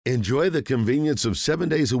Enjoy the convenience of 7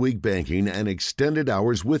 days a week banking and extended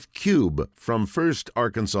hours with Cube from First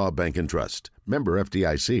Arkansas Bank and Trust. Member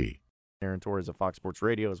FDIC. Aaron Torres of Fox Sports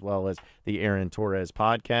Radio, as well as the Aaron Torres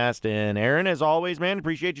podcast. And Aaron, as always, man,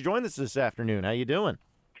 appreciate you joining us this afternoon. How you doing?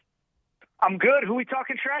 I'm good. Who we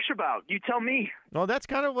talking trash about? You tell me. Well, that's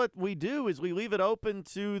kind of what we do, is we leave it open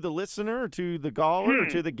to the listener, to the caller, or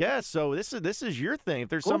to the guest. So this is your thing. If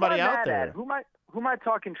there's somebody out there. Who am I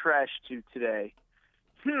talking trash to today?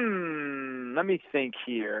 Let me think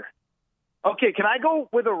here. Okay, can I go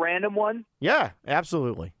with a random one? Yeah,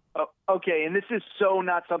 absolutely. Oh, okay, and this is so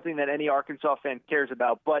not something that any Arkansas fan cares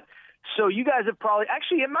about, but so you guys have probably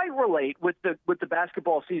actually it might relate with the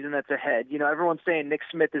basketball season that's ahead. You know, everyone's saying Nick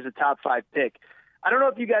Smith is a top 5 pick. I don't know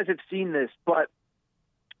if you guys have seen this, but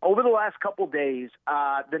over the last couple days,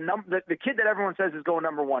 the kid that everyone says is going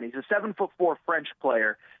number 1, he's a 7'4" French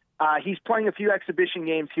player. He's playing a few exhibition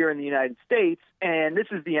games here in the United States, and this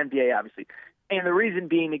is the NBA, obviously. And the reason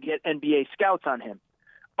being to get NBA scouts on him.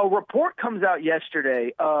 A report comes out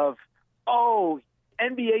yesterday of,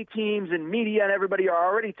 NBA teams and media and everybody are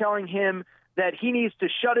already telling him that he needs to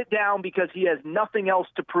shut it down because he has nothing else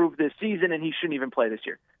to prove this season and he shouldn't even play this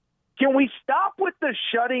year. Can we stop with the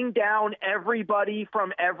shutting down everybody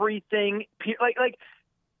from everything? Like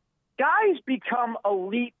guys become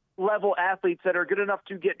elite level athletes that are good enough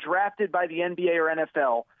to get drafted by the NBA or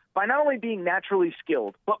NFL by not only being naturally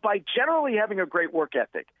skilled, but by generally having a great work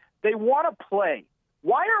ethic. They want to play.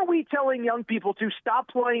 Why are we telling young people to stop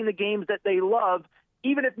playing the games that they love,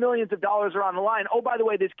 even if millions of dollars are on the line? Oh, by the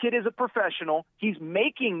way, this kid is a professional. He's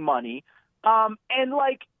making money. I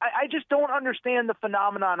just don't understand the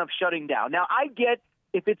phenomenon of shutting down. Now, I get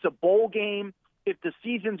if it's a bowl game, if the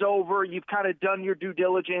season's over, you've kind of done your due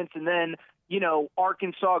diligence, and then,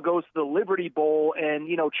 Arkansas goes to the Liberty Bowl and,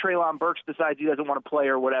 Treylon Burks decides he doesn't want to play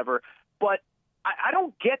or whatever. But I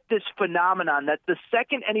don't get this phenomenon that the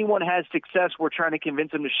second anyone has success, we're trying to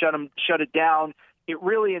convince them to shut it down. It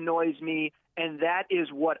really annoys me, and that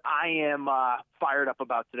is what I am fired up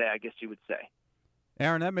about today, I guess you would say.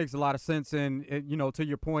 Aaron, that makes a lot of sense, and to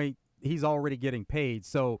your point, he's already getting paid,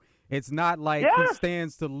 so it's not like he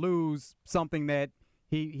stands to lose something that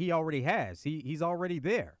he already has. He's already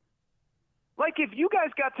there. Like if you guys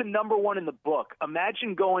got to number 1 in the book,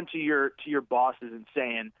 imagine going to your bosses and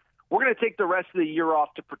saying, we're going to take the rest of the year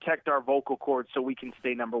off to protect our vocal cords so we can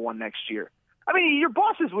stay number 1 next year. I mean, your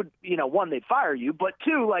bosses would, 1, they'd fire you, but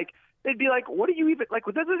 2, they'd be like, what are you even,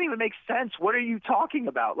 that doesn't even make sense. What are you talking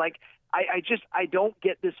about? I don't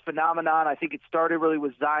get this phenomenon. I think it started really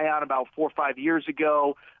with Zion about 4 or 5 years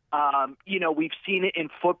ago. We've seen it in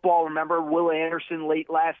football. Remember Will Anderson late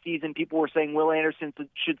last season? People were saying Will Anderson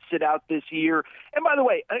should sit out this year. And by the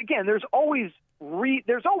way, again, there's always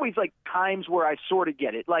times where I sort of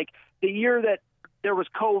get it. Like the year that there was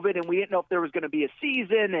COVID and we didn't know if there was going to be a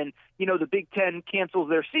season, and the Big Ten cancels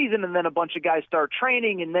their season, and then a bunch of guys start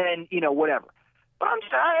training, and then whatever. But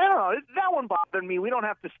I don't know. That one bothered me. We don't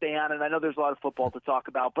have to stay on it. I know there's a lot of football to talk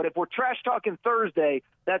about, but if we're trash talking Thursday,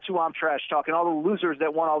 that's who I'm trash talking. All the losers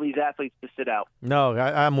that want all these athletes to sit out. No,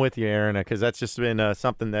 I'm with you, Aaron, because that's just been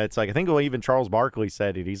something that's like, I think even Charles Barkley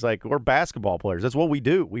said it. He's like, we're basketball players. That's what we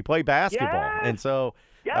do. We play basketball. Yes. And so,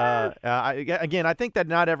 I think that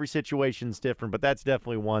not every situation's different, but that's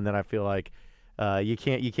definitely one that I feel like you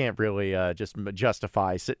can't really just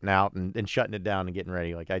justify sitting out and shutting it down and getting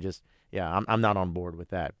ready. I'm not on board with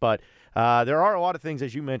that. But there are a lot of things,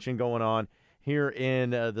 as you mentioned, going on here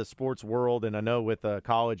in the sports world, and I know with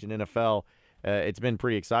college and NFL, it's been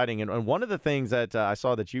pretty exciting. And one of the things that I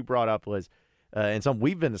saw that you brought up was, and something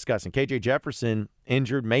we've been discussing, KJ Jefferson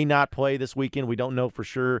injured, may not play this weekend. We don't know for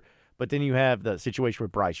sure. But then you have the situation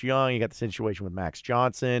with Bryce Young. You got the situation with Max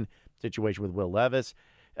Johnson, situation with Will Levis.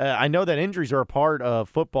 I know that injuries are a part of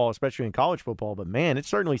football, especially in college football, but, man, it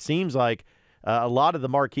certainly seems like a lot of the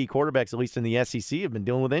marquee quarterbacks, at least in the SEC, have been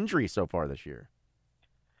dealing with injuries so far this year.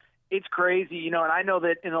 It's crazy, and I know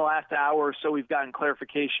that in the last hour or so we've gotten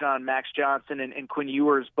clarification on Max Johnson and Quinn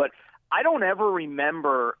Ewers, but I don't ever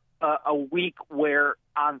remember a week where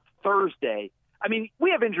on Thursday, I mean, we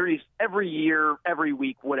have injuries every year, every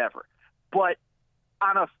week, whatever, but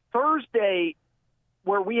on a Thursday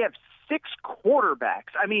where we have 6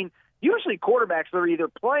 quarterbacks, I mean, usually quarterbacks, they're either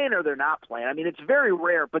playing or they're not playing. I mean, it's very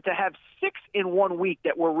rare, but to have 6 in 1 week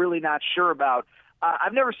that we're really not sure about,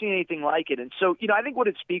 I've never seen anything like it. And so, I think what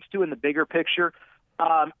it speaks to in the bigger picture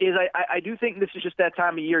is I do think this is just that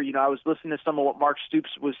time of year. I was listening to some of what Mark Stoops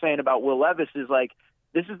was saying about Will Levis is like,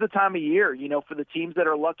 this is the time of year, for the teams that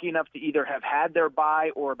are lucky enough to either have had their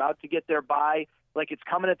bye or about to get their bye. Like, it's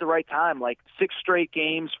coming at the right time, like 6 straight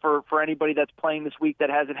games for anybody that's playing this week that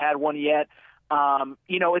hasn't had one yet.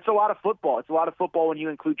 It's a lot of football. It's a lot of football when you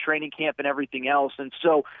include training camp and everything else. And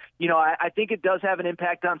so, I think it does have an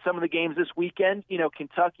impact on some of the games this weekend.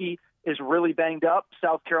 Kentucky is really banged up.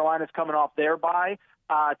 South Carolina's coming off their bye.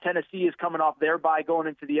 Tennessee is coming off their bye going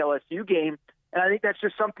into the LSU game. And I think that's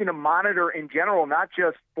just something to monitor in general, not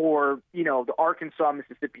just for, the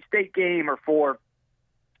Arkansas-Mississippi State game or for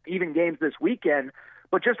even games this weekend,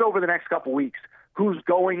 but just over the next couple weeks. Who's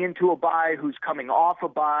going into a bye, who's coming off a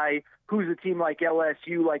bye, who's a team like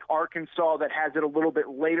LSU, like Arkansas that has it a little bit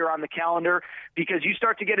later on the calendar, because you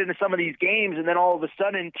start to get into some of these games and then all of a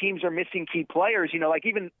sudden teams are missing key players. Like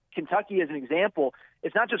even Kentucky as an example,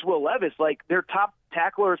 it's not just Will Levis. Like their top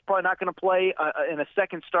tackler is probably not going to play and a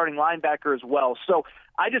second starting linebacker as well. So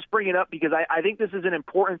I just bring it up because I think this is an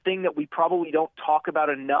important thing that we probably don't talk about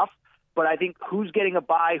enough. But I think who's getting a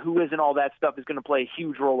bye, who isn't, all that stuff is going to play a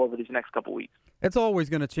huge role over these next couple weeks. It's always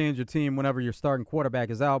going to change your team whenever your starting quarterback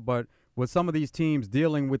is out. But with some of these teams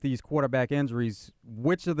dealing with these quarterback injuries,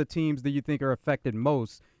 which of the teams do you think are affected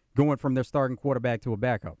most going from their starting quarterback to a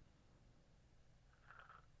backup?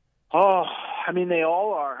 Oh, they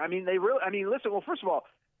all are. Listen, well, first of all,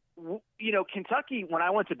 Kentucky, when I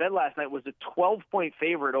went to bed last night, was a 12-point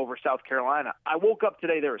favorite over South Carolina. I woke up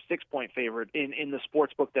today, they're a 6-point favorite in the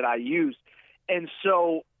sports book that I used. And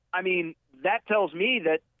so, that tells me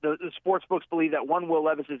that the sports books believe that Will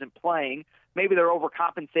Levis isn't playing. Maybe they're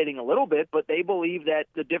overcompensating a little bit, but they believe that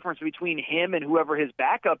the difference between him and whoever his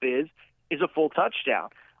backup is a full touchdown.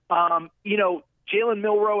 Jalen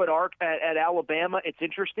Milroe at Alabama, it's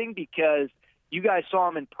interesting because you guys saw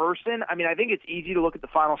him in person. I think it's easy to look at the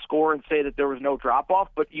final score and say that there was no drop-off,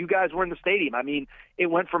 but you guys were in the stadium. It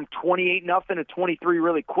went from 28-0 to 23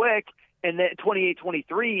 really quick, and then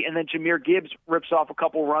 28-23, and then Jahmyr Gibbs rips off a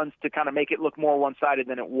couple runs to kind of make it look more one-sided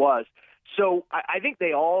than it was. So I think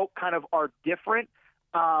they all kind of are different.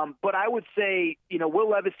 But I would say, Will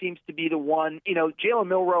Levis seems to be the one. Jalen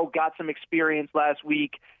Milroe got some experience last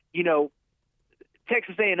week.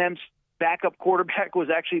 Texas A&M's backup quarterback was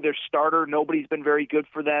actually their starter. Nobody's been very good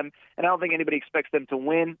for them, and I don't think anybody expects them to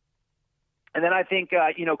win. And then I think,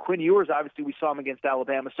 Quinn Ewers, obviously we saw him against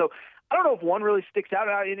Alabama. So I don't know if one really sticks out.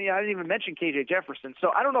 I didn't even mention KJ Jefferson.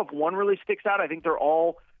 So I don't know if one really sticks out. I think they're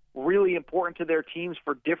all really important to their teams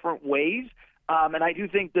for different ways. And I do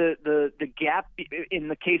think the gap, in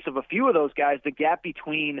the case of a few of those guys, the gap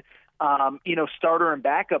between, starter and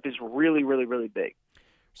backup is really, really, really big.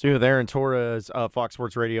 So with Aaron Torres of Fox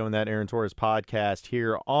Sports Radio and that Aaron Torres podcast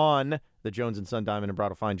here on the Jones & Son Diamond and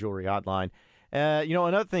Bridal Fine Jewelry Hotline.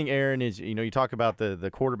 Another thing, Aaron, is, you talk about the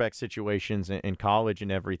quarterback situations in college and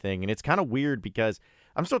everything, and it's kind of weird because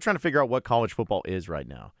I'm still trying to figure out what college football is right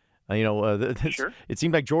now. Sure. It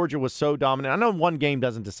seemed like Georgia was so dominant. I know one game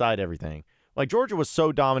doesn't decide everything. Like, Georgia was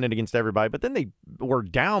so dominant against everybody, but then they were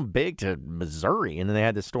down big to Missouri, and then they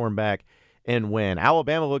had to storm back and win.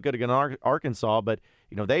 Alabama looked good against Arkansas, but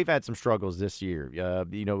they've had some struggles this year.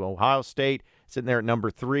 Ohio State sitting there at number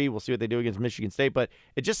 3. We'll see what they do against Michigan State, but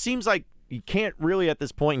it just seems like you can't really at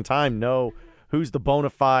this point in time know who's the bona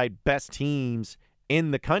fide best teams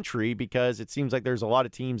in the country because it seems like there's a lot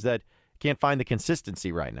of teams that can't find the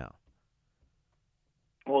consistency right now.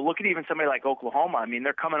 Well, look at even somebody like Oklahoma.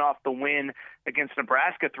 They're coming off the win against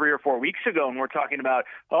Nebraska 3 or 4 weeks ago, and we're talking about,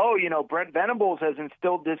 Brent Venables has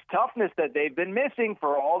instilled this toughness that they've been missing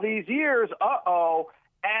for all these years.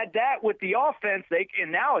 Add that with the offense,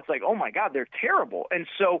 and now it's like, oh my God, they're terrible. And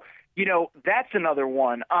so, that's another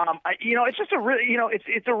one. It's just a really,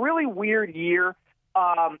 it's a really weird year.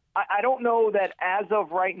 I don't know that as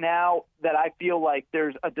of right now that I feel like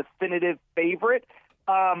there's a definitive favorite,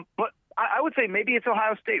 but I would say maybe it's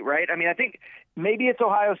Ohio State, right? I think maybe it's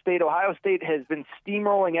Ohio State. Ohio State has been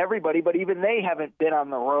steamrolling everybody, but even they haven't been on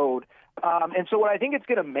the road. And so what I think it's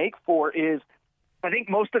going to make for is I think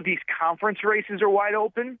most of these conference races are wide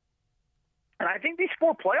open. And I think these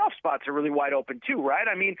 4 playoff spots are really wide open too, right?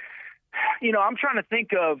 I'm trying to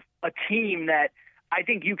think of a team that I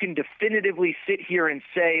think you can definitively sit here and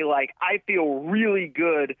say, like, I feel really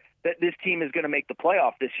good that this team is going to make the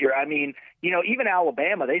playoff this year. Even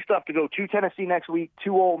Alabama, they still have to go to Tennessee next week,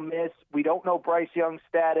 to Ole Miss. We don't know Bryce Young's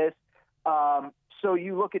status. So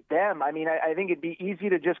you look at them. I think it'd be easy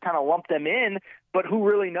to just kind of lump them in, but who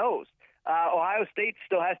really knows? Ohio State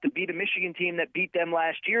still has to beat a Michigan team that beat them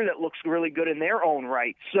last year that looks really good in their own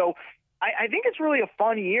right. So I think it's really a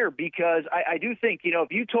fun year because I do think,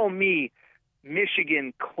 if you told me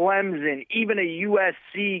Michigan, Clemson, even a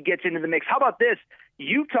USC gets into the mix, how about this?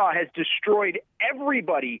 Utah has destroyed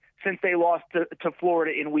everybody since they lost to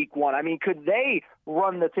Florida in week 1. Could they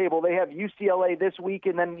run the table? They have UCLA this week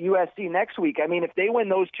and then USC next week. If they win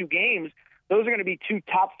those 2 games, those are going to be two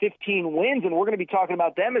top 15 wins, and we're going to be talking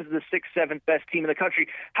about them as the 6th, 7th best team in the country.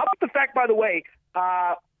 How about the fact, by the way,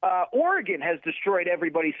 Oregon has destroyed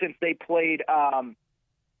everybody since they played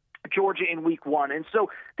Georgia in week 1. And so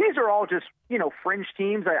these are all just, fringe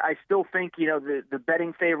teams. I still think, the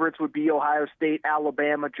betting favorites would be Ohio State,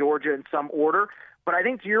 Alabama, Georgia in some order. But I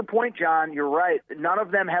think to your point, John, you're right. None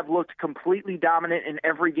of them have looked completely dominant in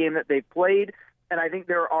every game that they've played. And I think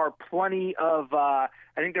there are plenty of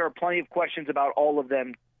questions about all of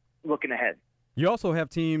them looking ahead. You also have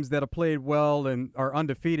teams that have played well and are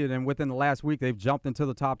undefeated, and within the last week they've jumped into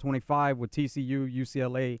the top 25 with TCU,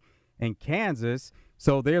 UCLA, and Kansas.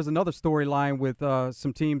 So there's another storyline with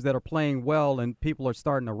some teams that are playing well and people are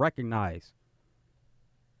starting to recognize.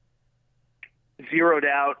 Zero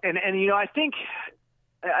doubt. And I think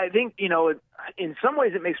in some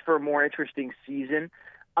ways it makes for a more interesting season.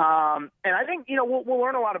 And I think, we'll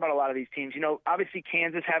learn a lot about a lot of these teams. Obviously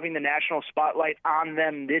Kansas having the national spotlight on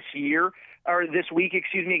them this week,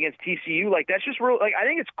 against TCU. That's just real. I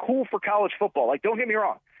think it's cool for college football. Don't get me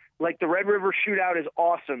wrong. The Red River Shootout is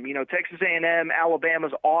awesome. Texas A&M,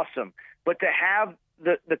 Alabama's awesome. But to have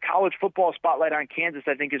the college football spotlight on Kansas,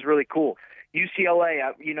 I think is really cool. UCLA,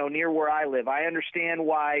 near where I live, I understand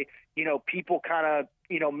why, people kind of,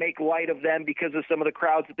 make light of them because of some of the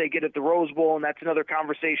crowds that they get at the Rose Bowl, and that's another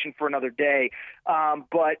conversation for another day.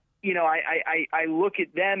 But I look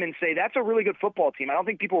at them and say that's a really good football team. I don't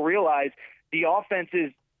think people realize the offense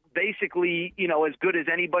is basically, as good as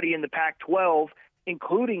anybody in the Pac-12,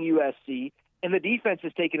 including USC, and the defense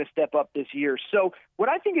has taken a step up this year. So what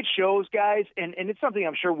I think it shows, guys, and it's something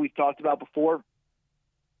I'm sure we've talked about before,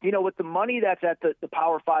 with the money that's at the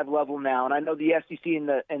Power 5 level now, and I know the SEC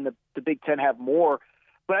and the Big Ten have more,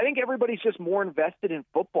 but I think everybody's just more invested in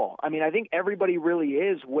football. I mean, I think everybody really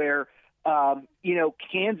is where,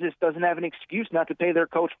 Kansas doesn't have an excuse not to pay their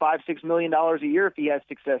coach $5-6 million a year if he has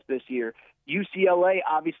success this year. UCLA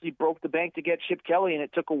obviously broke the bank to get Chip Kelly, and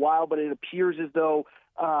it took a while, but it appears as though,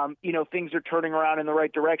 things are turning around in the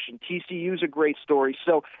right direction. TCU's a great story.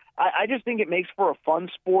 So I just think it makes for a fun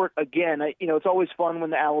sport. Again, it's always fun when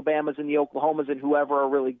the Alabamas and the Oklahomas and whoever are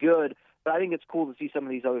really good, but I think it's cool to see some of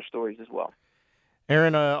these other stories as well.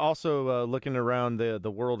 Aaron, also looking around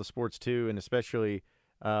the world of sports too, and especially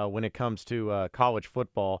when it comes to college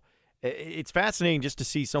football, it's fascinating just to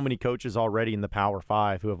see so many coaches already in the Power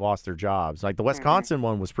 5 who have lost their jobs. Like the Wisconsin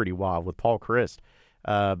one was pretty wild with Paul Chryst.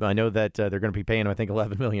 But I know that they're going to be paying him, I think,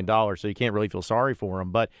 $11 million, so you can't really feel sorry for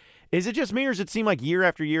him. But is it just me, or does it seem like year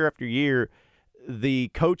after year after year, the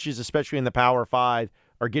coaches, especially in the Power 5,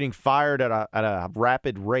 are getting fired at a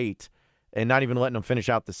rapid rate and not even letting them finish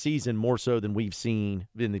out the season more so than we've seen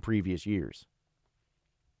in the previous years?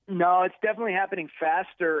 No, it's definitely happening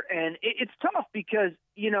faster, and it's tough because,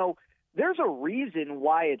 there's a reason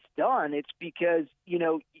why it's done. It's because,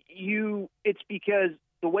 the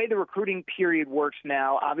way the recruiting period works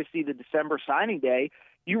now, obviously the December signing day,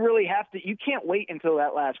 you can't wait until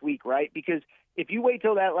that last week, right? Because if you wait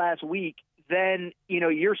till that last week, then,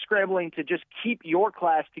 you're scrambling to just keep your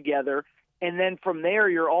class together. And then from there,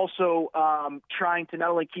 you're also trying to not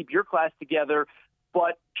only keep your class together,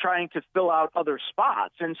 but trying to fill out other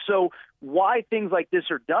spots. And so why things like this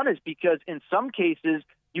are done is because in some cases,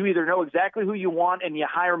 you either know exactly who you want and you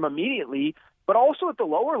hire them immediately, but also at the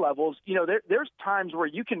lower levels, there's times where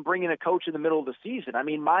you can bring in a coach in the middle of the season. I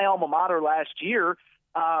mean, my alma mater last year,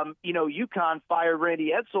 UConn fired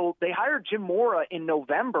Randy Edsall. They hired Jim Mora in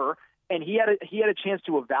November, and he had a chance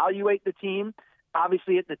to evaluate the team.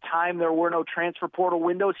 Obviously, at the time, there were no transfer portal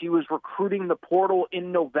windows. He was recruiting the portal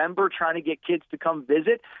in November, trying to get kids to come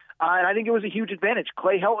visit. And I think it was a huge advantage.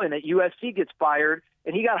 Clay Helton at USC gets fired,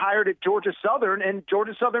 and he got hired at Georgia Southern, and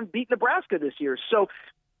Georgia Southern beat Nebraska this year. So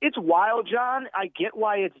it's wild, John. I get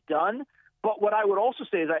why it's done. But what I would also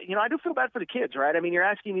say is that, I do feel bad for the kids, right? I mean, you're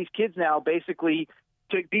asking these kids now basically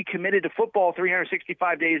to be committed to football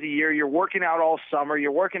 365 days a year. You're working out all summer.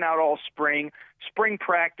 You're working out all spring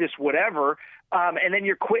practice, whatever. And then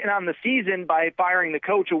you're quitting on the season by firing the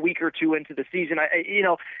coach a week or two into the season.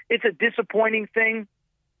 It's a disappointing thing.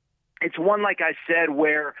 It's one, like I said,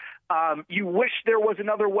 where you wish there was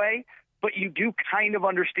another way, but you do kind of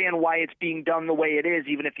understand why it's being done the way it is,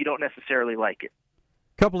 even if you don't necessarily like it.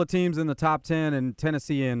 Couple of teams in the top 10, and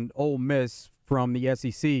Tennessee and Ole Miss from the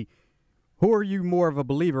SEC. Who are you more of a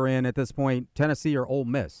believer in at this point, Tennessee or Ole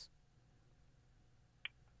Miss?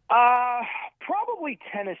 Probably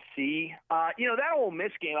Tennessee. That Ole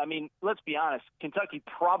Miss game, I mean, let's be honest, Kentucky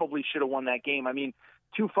probably should have won that game. I mean,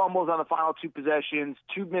 2 fumbles on the final 2 possessions,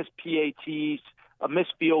 2 missed PATs, a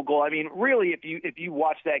missed field goal. I mean, really, if you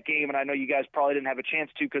watch that game, and I know you guys probably didn't have a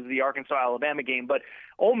chance to because of the Arkansas-Alabama game, but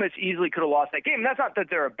Ole Miss easily could have lost that game. And that's not that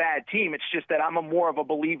they're a bad team. It's just that I'm more of a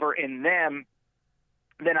believer in them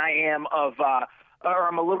than I am or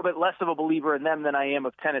I'm a little bit less of a believer in them than I am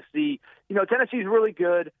of Tennessee. You know, Tennessee's really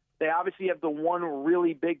good. They obviously have the one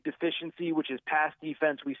really big deficiency, which is pass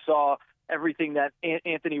defense. We saw everything that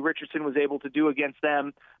Anthony Richardson was able to do against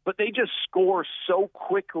them, but they just score so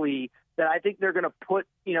quickly that I think they're going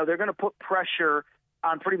to put pressure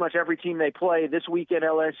on pretty much every team they play this weekend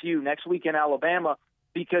LSU, next weekend Alabama,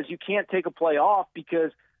 because you can't take a play off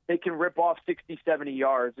because they can rip off 60, 70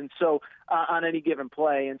 yards. And so on any given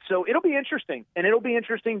play. And so it'll be interesting. And it'll be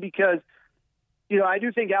interesting because, you know, I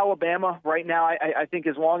do think Alabama right now, I think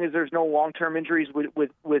as long as there's no long-term injuries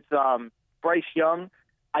with Bryce Young,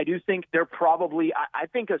 I do think they're probably, I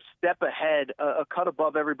think, a step ahead, a cut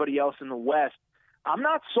above everybody else in the West. I'm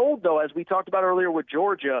not sold, though, as we talked about earlier with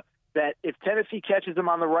Georgia, that if Tennessee catches them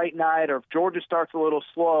on the right night or if Georgia starts a little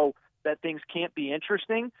slow, that things can't be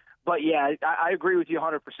interesting. But, yeah, I agree with you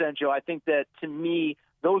 100%, Joe. I think that, to me,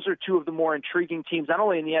 those are two of the more intriguing teams, not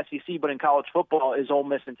only in the SEC but in college football, is Ole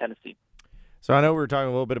Miss and Tennessee. So I know we were talking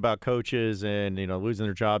a little bit about coaches and, you know, losing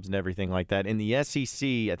their jobs and everything like that. In the SEC,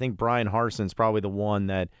 I think Brian Harson's probably the one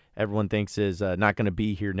that everyone thinks is not going to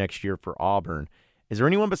be here next year for Auburn. Is there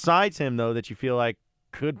anyone besides him, though, that you feel like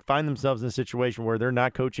could find themselves in a situation where they're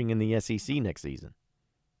not coaching in the SEC next season?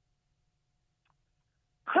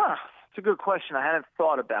 It's a good question. I hadn't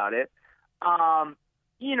thought about it.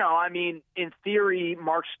 You know, I mean, in theory,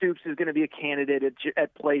 Mark Stoops is going to be a candidate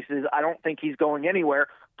at places. I don't think he's going anywhere.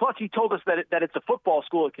 Plus, he told us that it's a football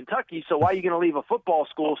school at Kentucky, so why are you going to leave a football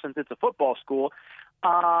school since it's a football school?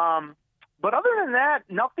 But other than that,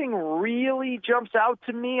 nothing really jumps out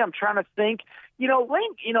to me. I'm trying to think. You know,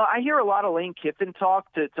 I hear a lot of Lane Kiffin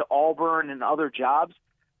talk to Auburn and other jobs.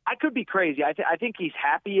 I could be crazy. I think he's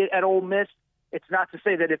happy at Ole Miss. It's not to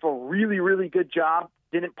say that if a really, really good job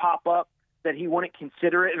didn't pop up, that he wouldn't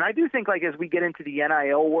consider it. And I do think, like, as we get into the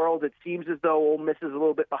NIL world, it seems as though Ole Miss is a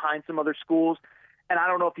little bit behind some other schools. And I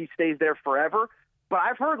don't know if he stays there forever. But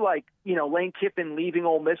I've heard, like, you know, Lane Kiffin leaving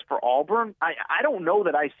Ole Miss for Auburn. I don't know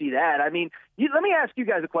that I see that. I mean, let me ask you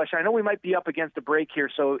guys a question. I know we might be up against a break here,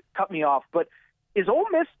 so cut me off. But is Ole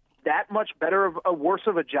Miss that much better, worse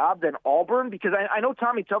of a job than Auburn? Because I know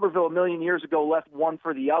Tommy Tuberville a million years ago left one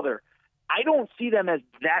for the other. I don't see them as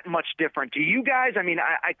that much different. Do you guys? I mean,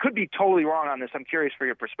 I could be totally wrong on this. I'm curious for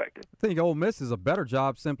your perspective. I think Ole Miss is a better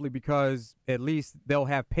job simply because at least they'll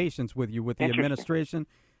have patience with you with the administration.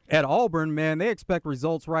 At Auburn, man, they expect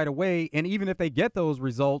results right away, and even if they get those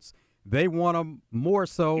results, they want them more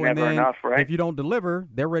so. Never and then enough, right? If you don't deliver,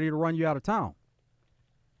 they're ready to run you out of town.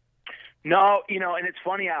 No, you know, and it's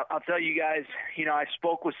funny. I'll tell you guys. You know, I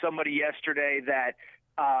spoke with somebody yesterday that.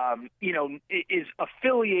 You know, is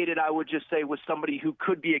affiliated, I would just say, with somebody who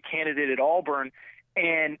could be a candidate at Auburn.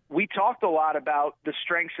 And we talked a lot about the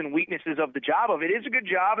strengths and weaknesses of the job. It is a good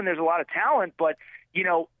job and there's a lot of talent, but, you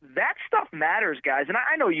know, that stuff matters, guys. And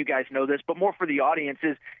I know you guys know this, but more for the audience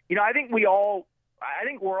is, you know, I think we're all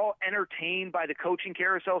entertained by the coaching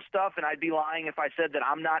carousel stuff. And I'd be lying if I said that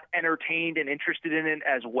I'm not entertained and interested in it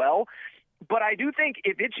as well. But I do think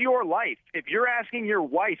if it's your life, if you're asking your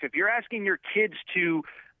wife, if you're asking your kids to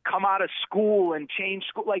come out of school and change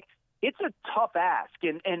school, like, it's a tough ask.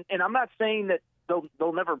 And I'm not saying that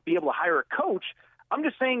they'll never be able to hire a coach. I'm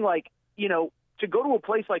just saying, like, you know, to go to a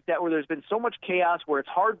place like that where there's been so much chaos, where it's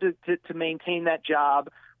hard to maintain that job,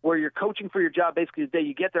 where you're coaching for your job basically the day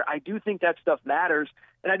you get there, I do think that stuff matters.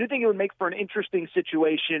 And I do think it would make for an interesting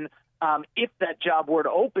situation if that job were to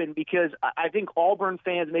open, because I think Auburn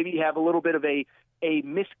fans maybe have a little bit of a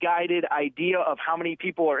misguided idea of how many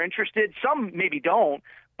people are interested. Some maybe don't,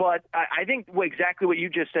 but I think exactly what you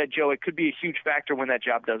just said, Joe, it could be a huge factor when that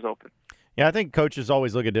job does open. Yeah, I think coaches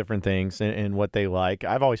always look at different things and what they like.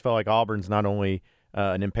 I've always felt like Auburn's not only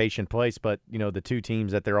an impatient place, but, you know, the two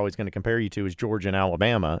teams that they're always going to compare you to is Georgia and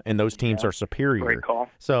Alabama, and those teams are superior. Great call.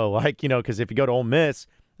 So, like, you know, because if you go to Ole Miss,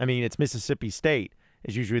 I mean, it's Mississippi State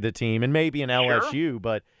is usually the team, and maybe an LSU, Sure.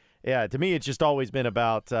 But yeah, to me, it's just always been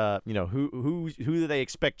about you know, who do they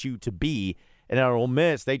expect you to be. And at Ole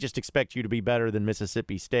Miss, they just expect you to be better than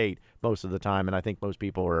Mississippi State most of the time, and I think most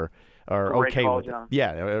people are okay with it.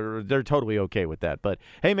 Yeah, they're totally okay with that. But,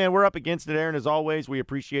 hey, man, we're up against it, Aaron, as always. We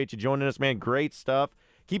appreciate you joining us, man. Great stuff.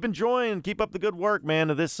 Keep enjoying, keep up the good work, man,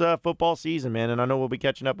 of this football season, man, and I know we'll be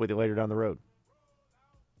catching up with you later down the road.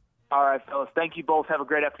 All right, fellas. Thank you both. Have a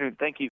great afternoon. Thank you.